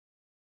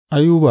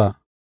Ayuba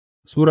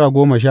Sura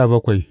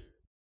 17.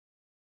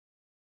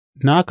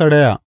 Na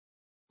karaya,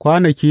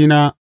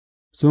 kwanakina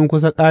sun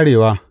kusa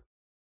ƙarewa,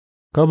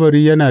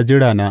 kabari yana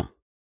jirana;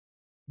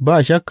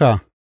 ba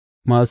shakka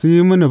masu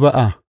yi mini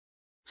ba'a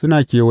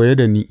suna kewaye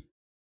da ni,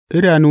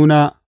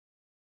 idanuna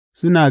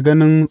suna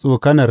ganin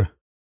tsokanar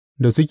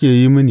da suke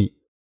yi mini.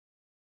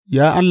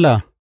 Ya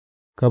Allah,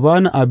 ka ba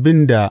ni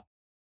abin da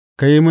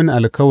ka yi mini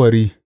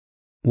alkawari,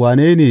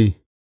 wane ne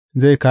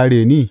zai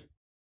kāre ni?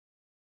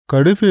 Ka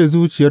rufe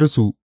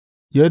zuciyarsu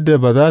yadda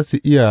ba za su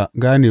iya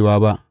ganewa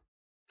ba,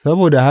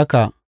 saboda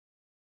haka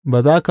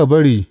ba za ka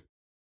bari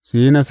su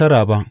yi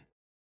nasara ba.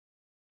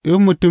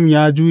 In mutum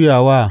ya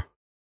juya wa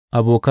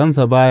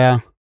abokansa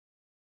baya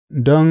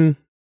don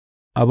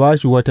a ba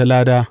shi wata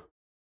lada,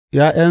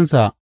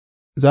 ’ya'yansa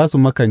za su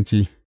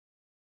makance.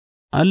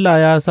 Allah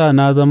ya sa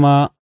na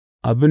zama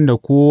abin da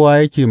kowa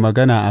yake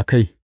magana a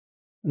kai,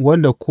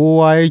 wanda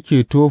kowa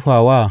yake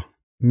tofa wa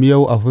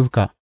miyau a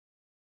fuska.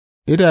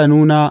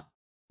 Idanuna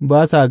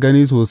ba sa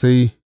gani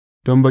sosai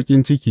don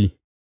baƙin ciki,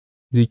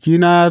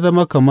 jikina ya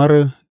zama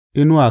kamar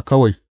inuwa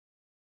kawai.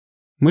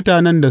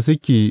 Mutanen da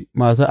suke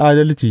masu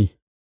adalci,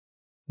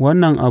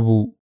 wannan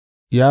abu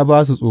ya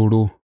ba su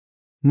tsoro;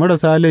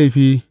 marasa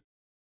laifi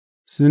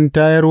sun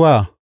tayar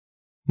wa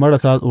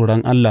marasa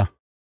tsoron Allah.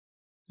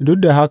 Duk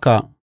da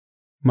haka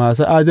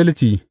masu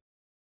adalci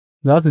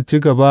za su ci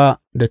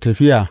gaba da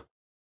tafiya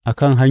a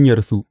kan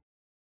hanyarsu,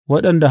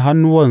 waɗanda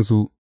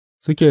hannuwansu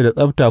suke da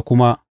tsabta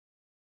kuma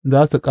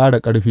za su ƙara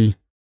ƙarfi.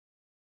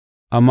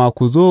 Amma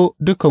ku zo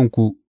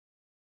dukanku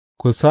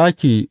ku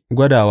sāke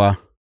gwadawa;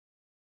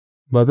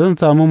 ba zan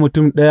sami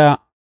mutum ɗaya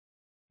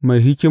mai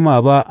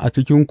hikima ba a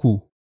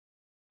cikinku.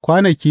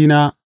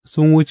 Kwanakina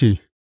sun wuce,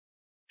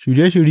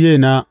 shirye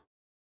shiryena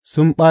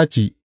sun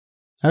ɓaci,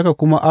 haka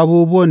kuma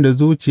abubuwan da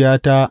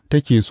zuciyata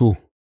take so.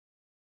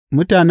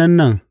 Mutanen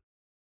nan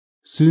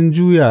sun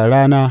juya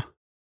rana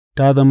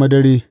ta zama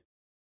dare,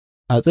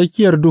 a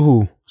tsakiyar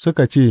duhu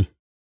suka ce,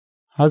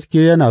 Haske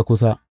yana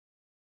kusa.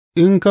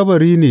 In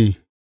kabari ne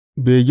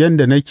begen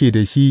da nake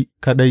da shi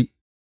kaɗai,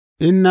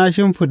 in na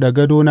shimfiɗa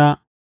gadona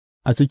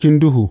a cikin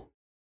duhu,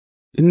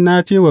 in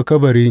na ce wa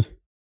kabari,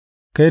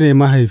 Kai ne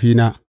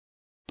mahaifina,’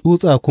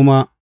 tsutsa kuma,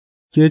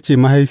 Ke ce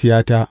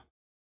mahaifiyata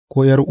ko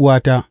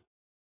 ’yar'uwata,’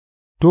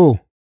 to,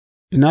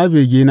 ina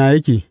begena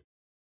yake?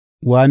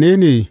 Wane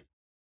ne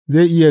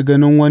zai iya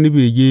ganin wani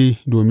bege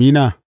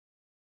domina?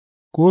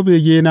 Ko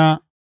begena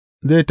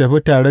zai tafi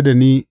tare da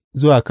ni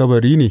zuwa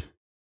kabari ne,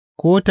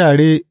 ko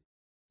tare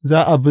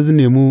za a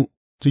bizne mu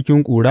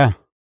cikin ƙura?